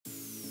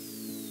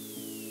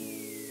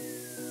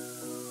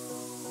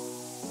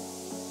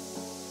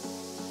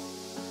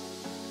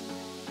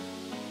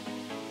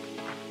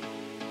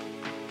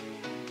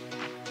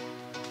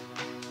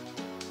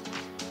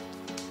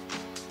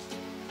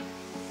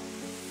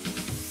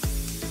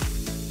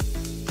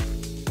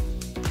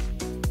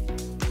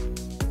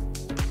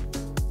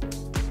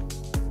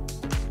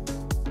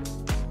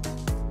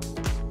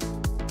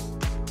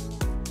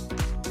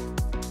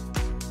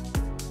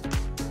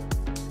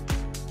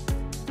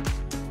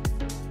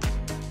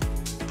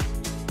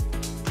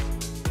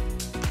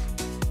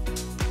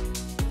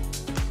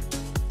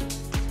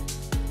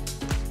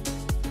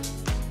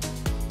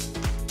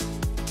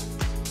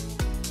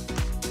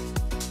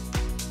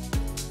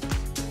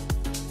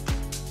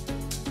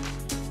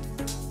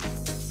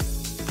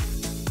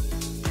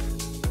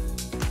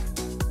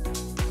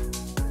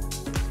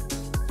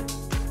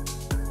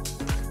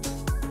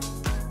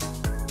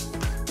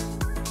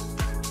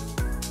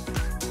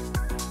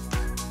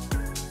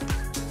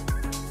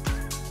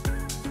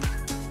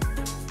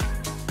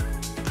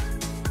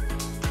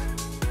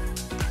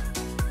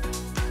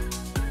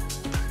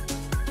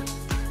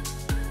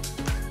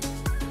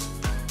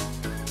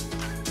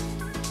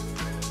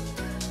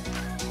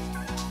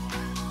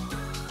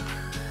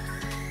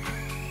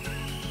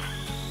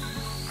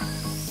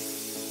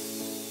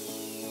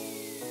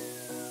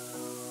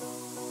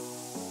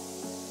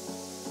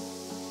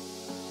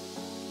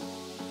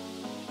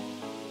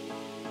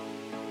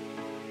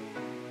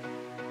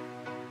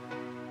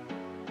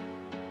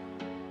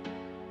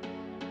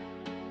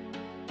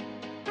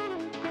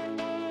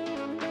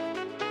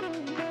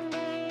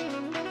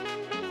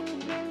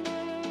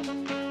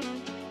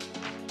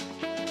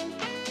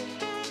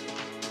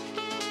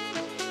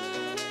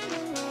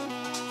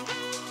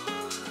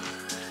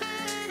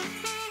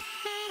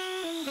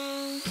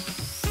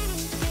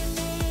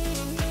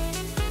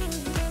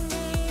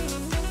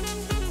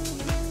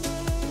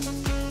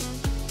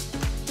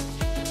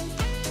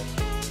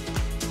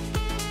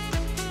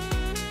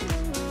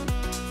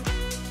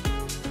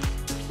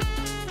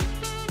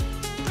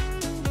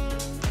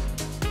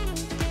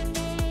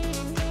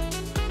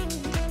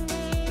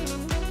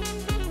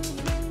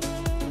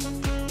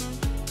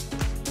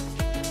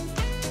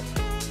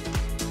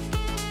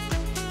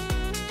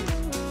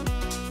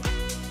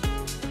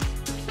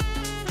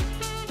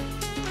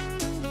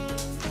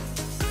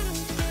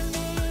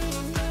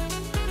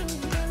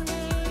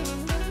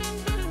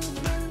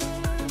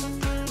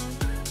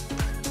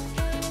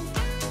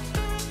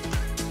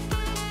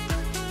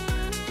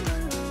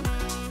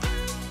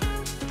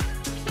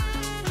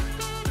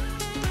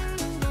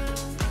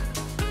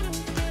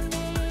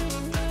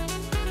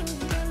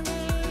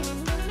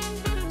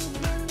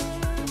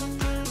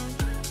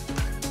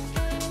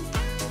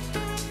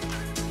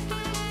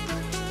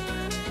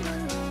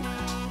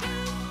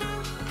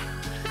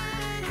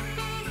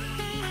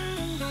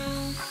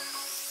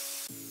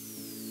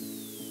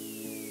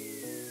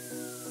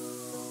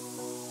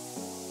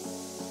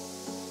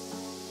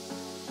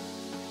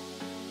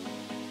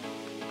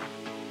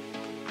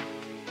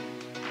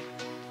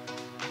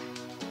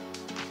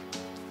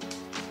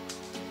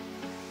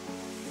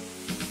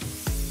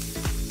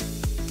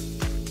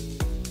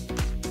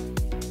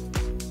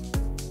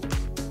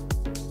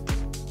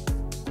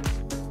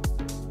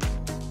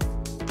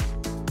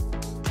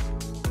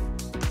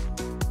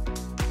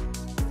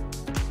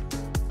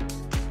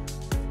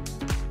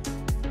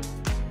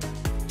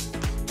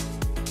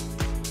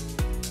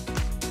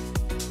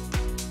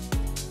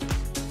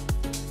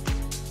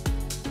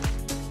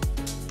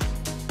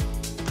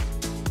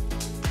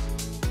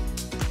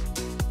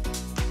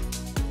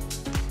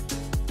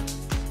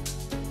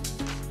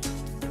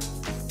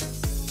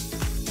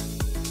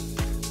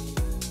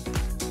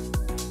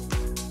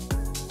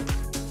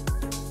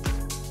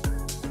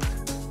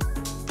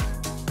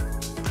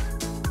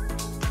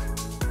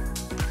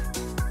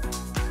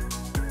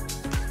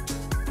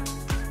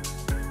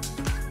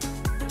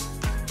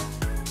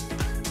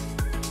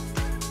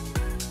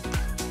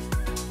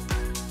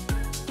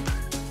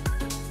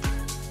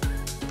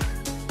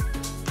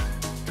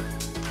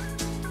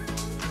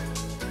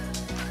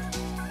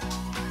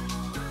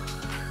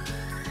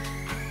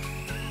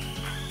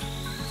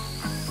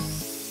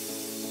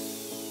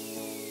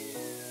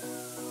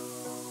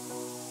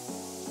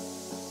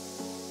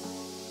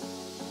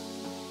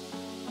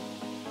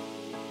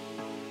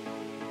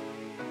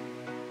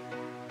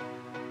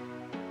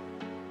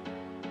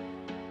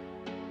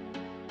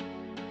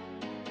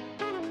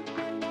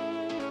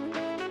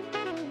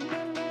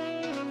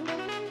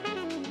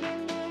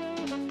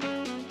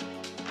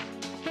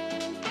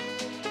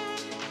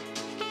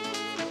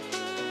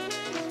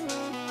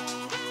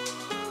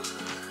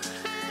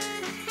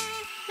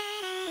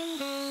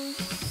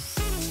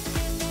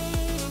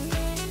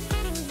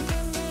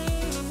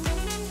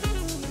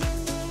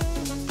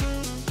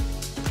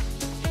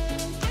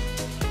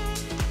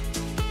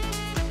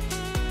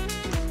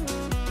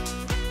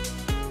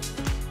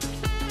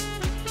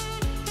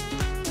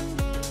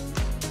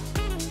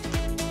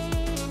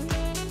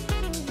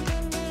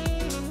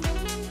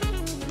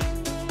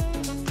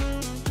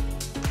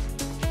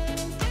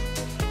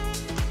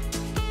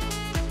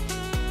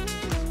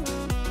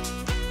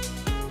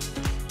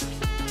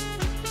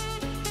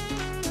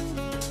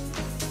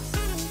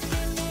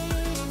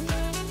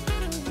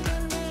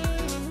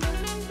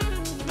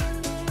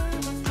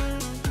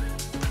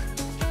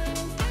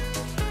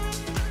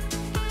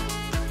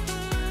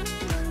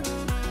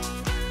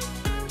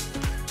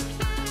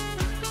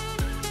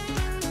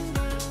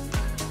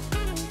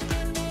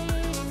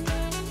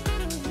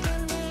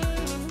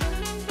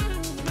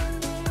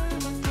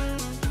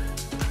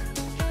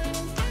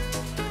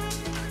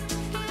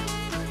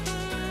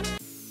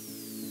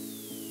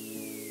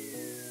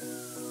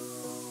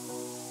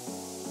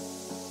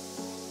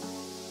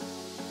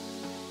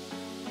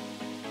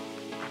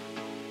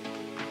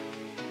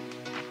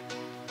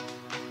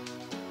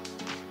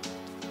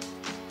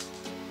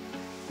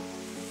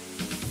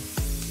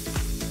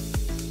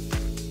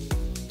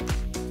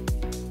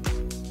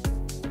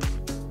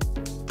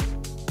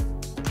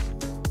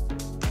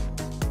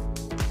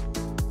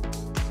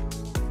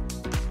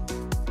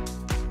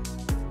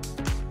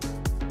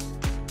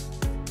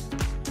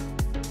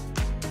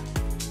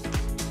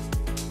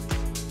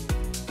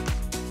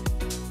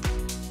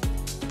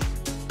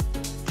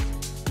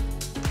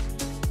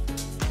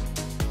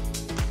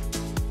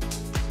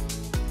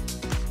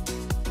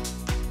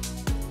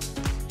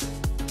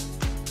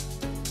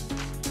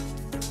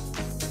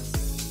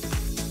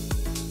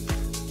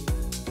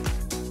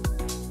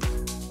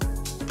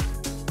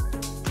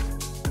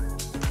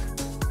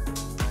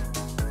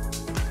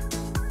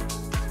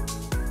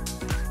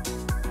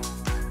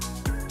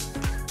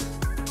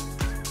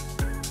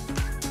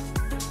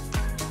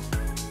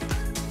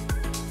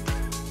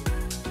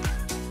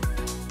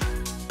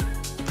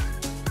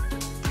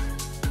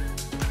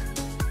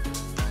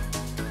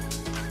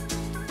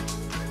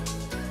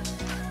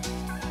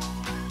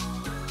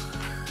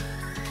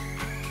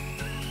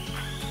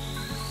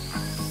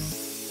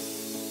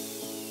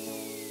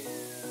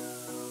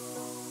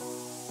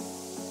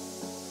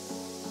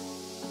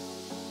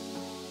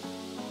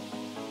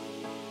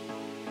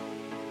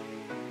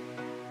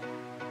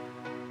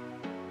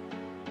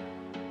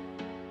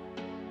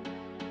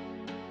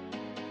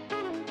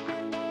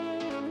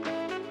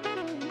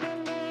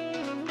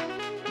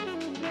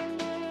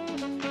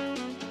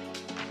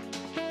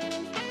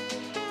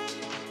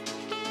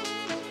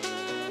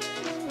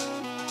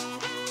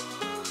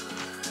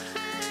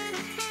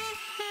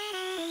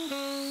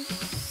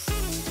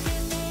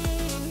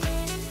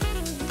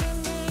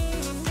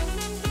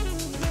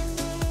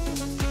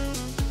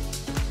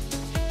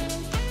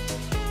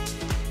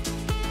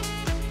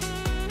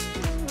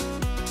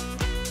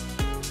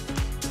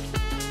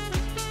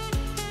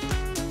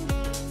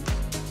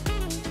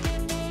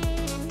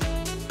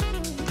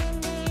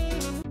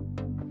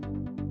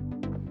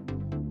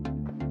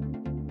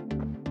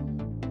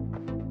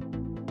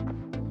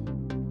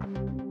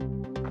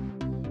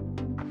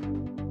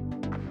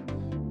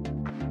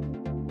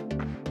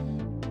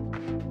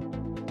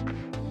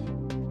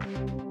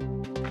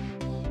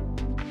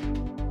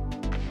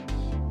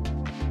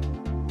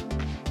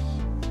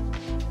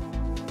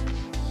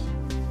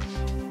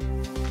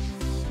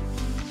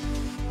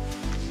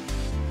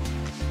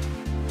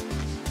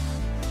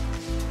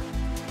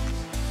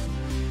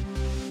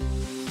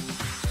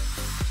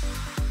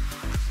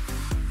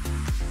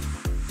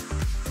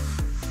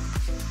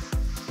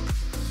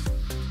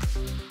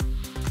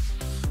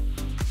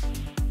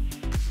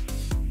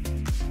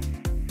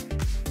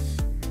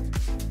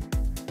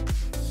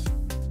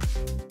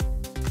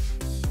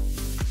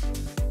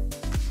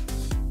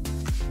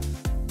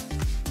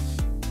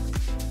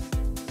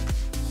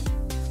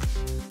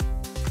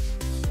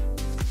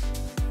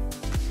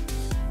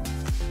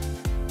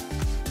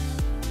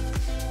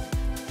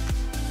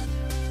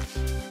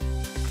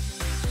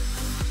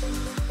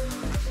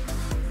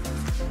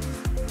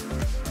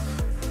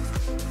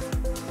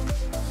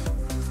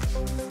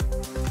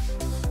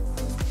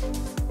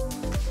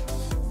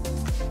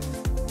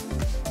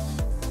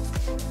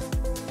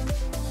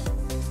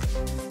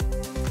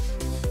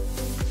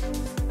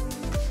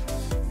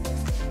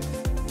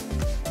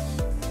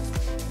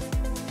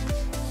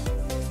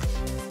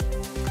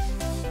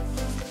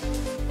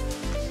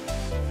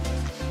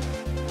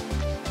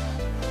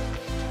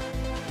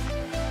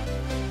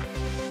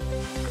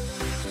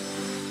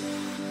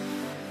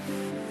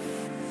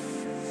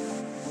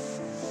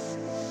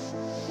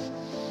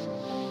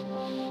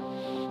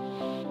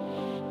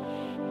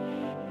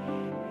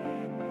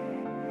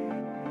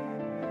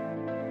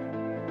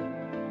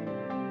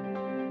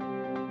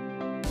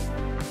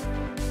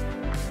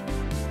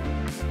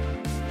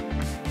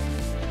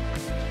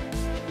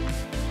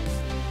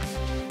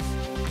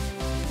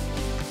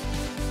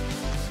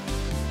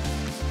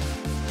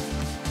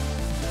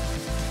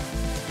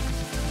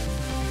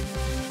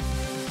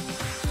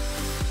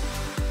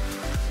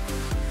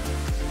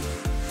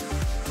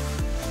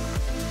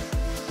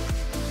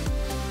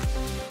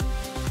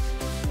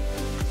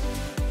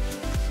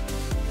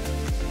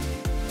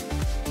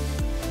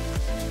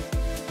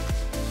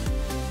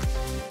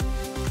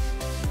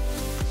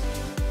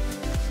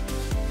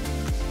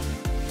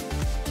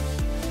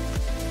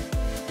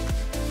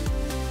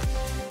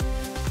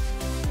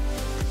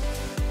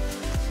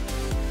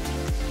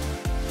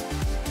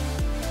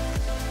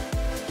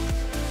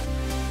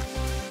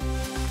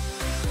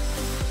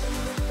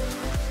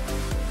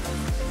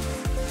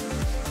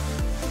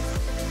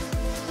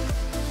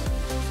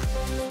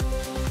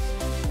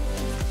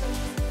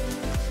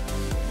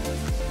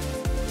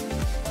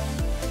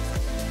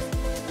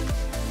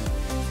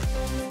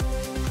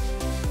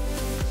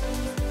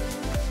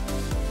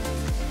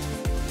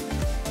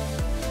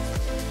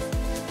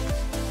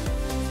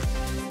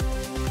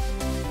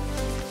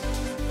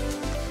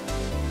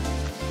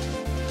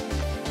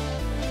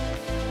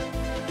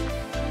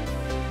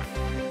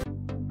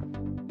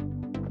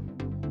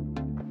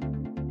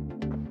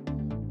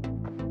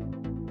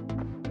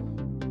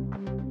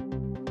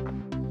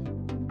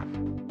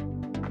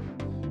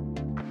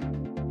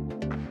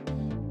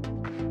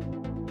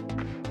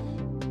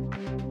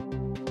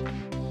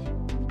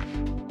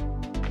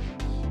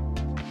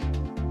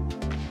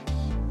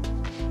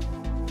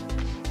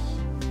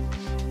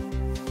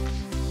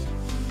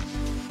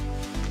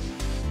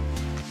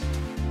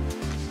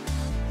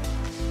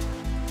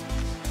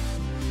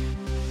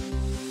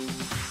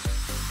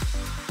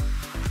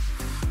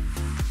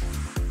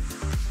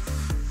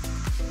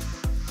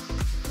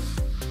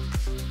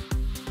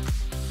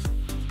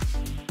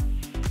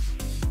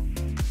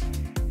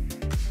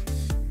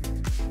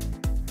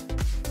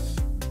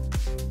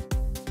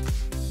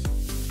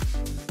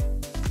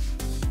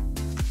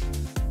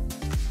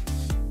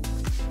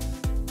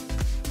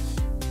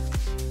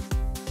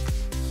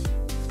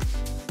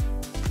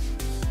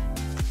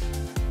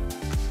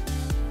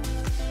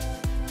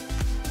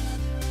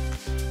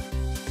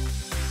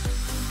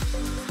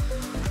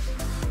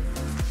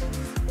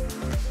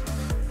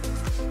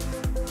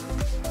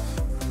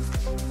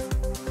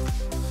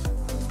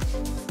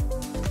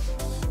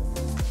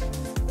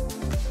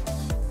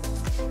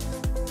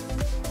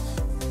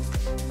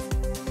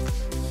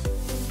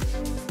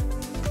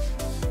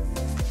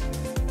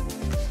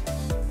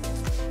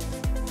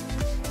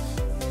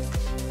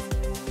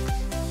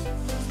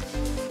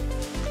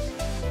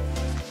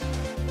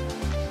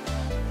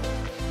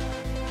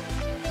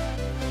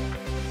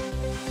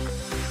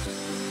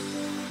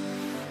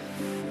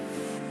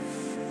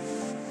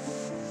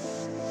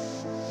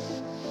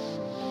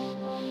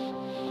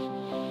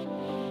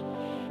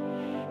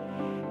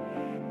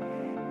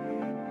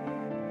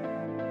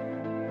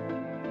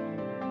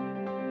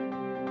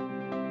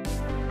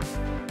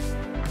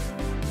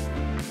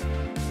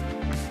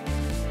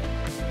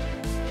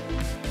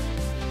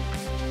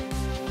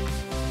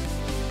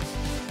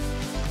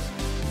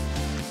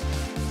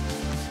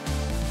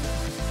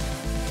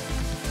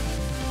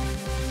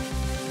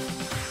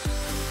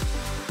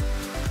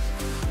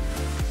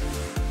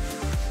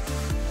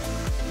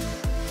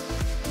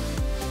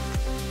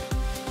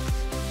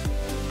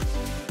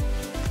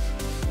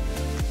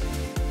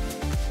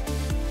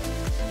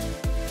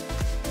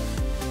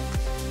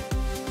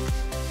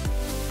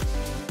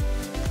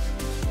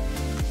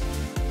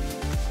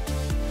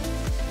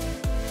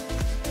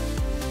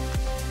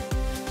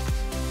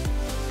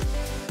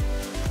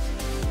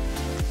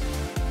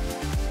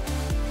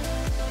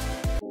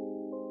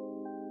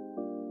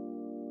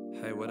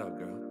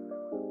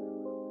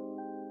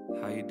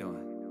How you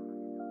doing?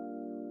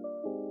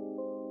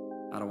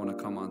 I don't want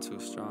to come on too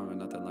strong or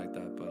nothing like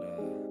that, but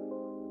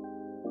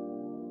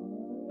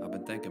I've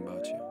been thinking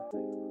about you.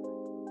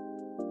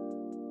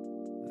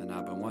 And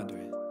I've been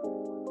wondering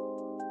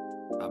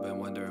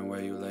where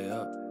you lay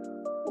up.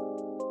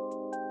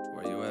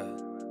 Where you at?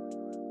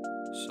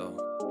 So,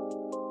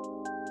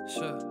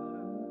 sure.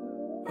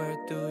 Where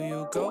do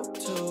you go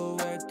to?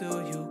 Where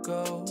do you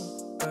go?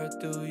 Where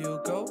do you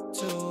go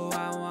to?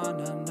 I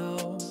wanna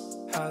know.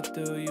 How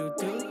do you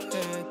do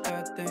it,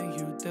 that thing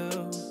you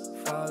do?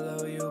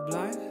 Follow you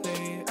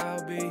blindly,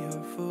 I'll be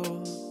your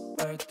fool.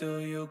 Where do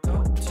you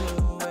go to?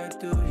 Where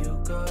do you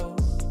go?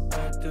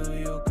 Where do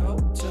you go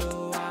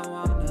to? I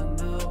wanna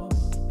know.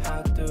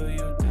 How do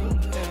you do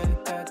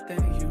it, that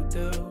thing you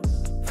do?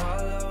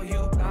 Follow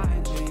you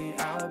blindly,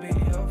 I'll be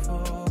your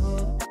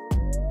fool.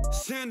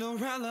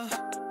 Cinderella,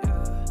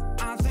 yeah.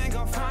 I think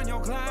I'll find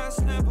your glass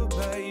slipper,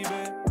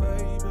 baby.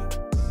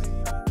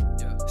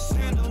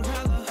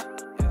 Cinderella,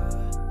 yeah.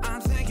 I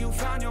think you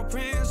found your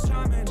prince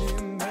charming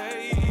in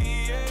me.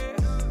 Yeah.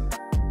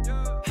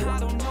 I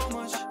don't know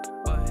much,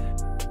 but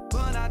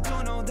I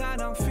do know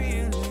that I'm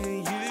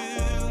feeling you.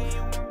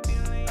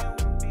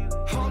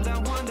 Hope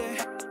that one day,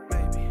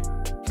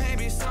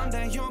 maybe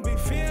someday you'll be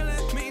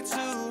feeling me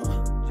too.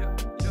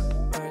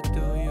 Where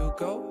do you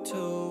go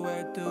to?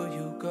 Where do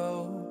you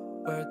go?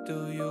 Where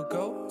do you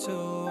go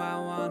to? I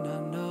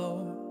wanna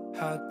know.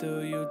 How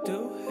do you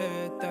do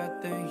it,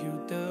 that thing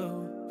you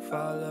do?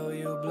 Follow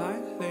you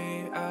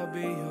blindly, I'll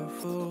be your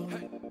fool.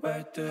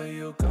 Where do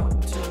you go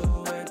to?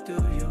 Where do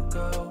you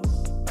go?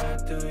 Where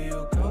do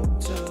you go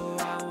to?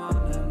 I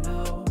wanna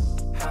know.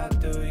 How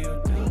do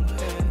you do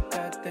it,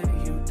 that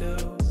thing you do?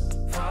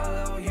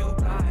 Follow you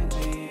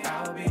blindly,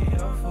 I'll be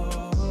your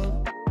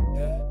fool.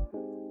 Yeah.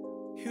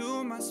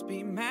 You must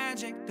be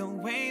magic, the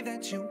way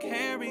that you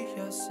carry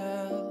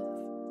yourself.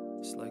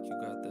 It's like you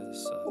got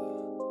this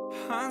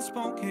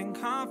unspoken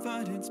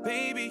confidence,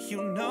 baby,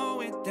 you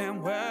know it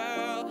damn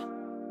well.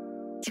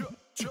 You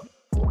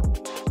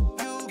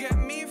get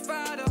me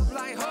fired up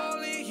like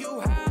holy,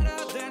 you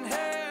hotter than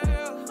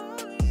hell.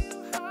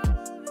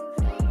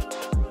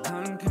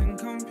 None can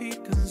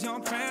compete cause your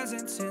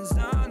presence is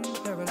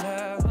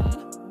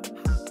unparalleled.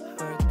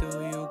 Where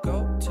do you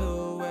go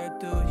to? Where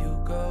do you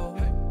go?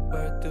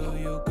 Where do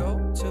you go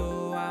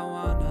to? I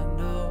wanna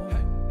know.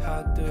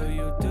 How do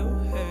you do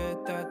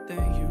it, that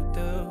thing you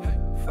do?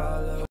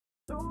 Follow.